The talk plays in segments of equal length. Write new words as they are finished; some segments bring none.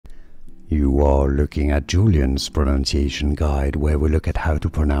You are looking at Julian's pronunciation guide, where we look at how to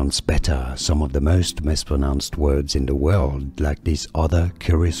pronounce better some of the most mispronounced words in the world, like this other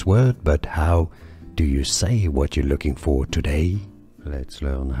curious word. But how do you say what you're looking for today? Let's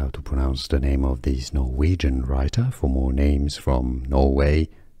learn how to pronounce the name of this Norwegian writer. For more names from Norway,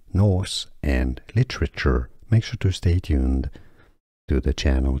 Norse and literature, make sure to stay tuned to the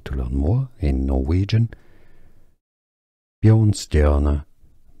channel to learn more in Norwegian. Bjornstjerne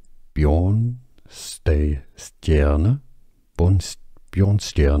Bjornstjerne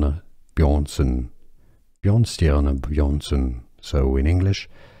Bjornstjerne Bjornson. Bjornstjerne Bjornson. So in English,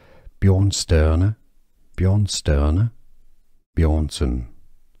 Bjornstjerne Bjornstjerne Bjornson.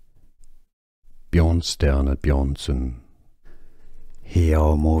 Bjornstjerne Bjornson. Here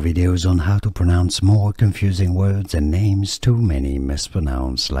are more videos on how to pronounce more confusing words and names too many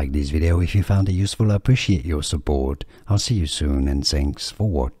mispronounced. Like this video if you found it useful. I appreciate your support. I'll see you soon and thanks for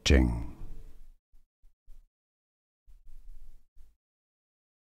watching.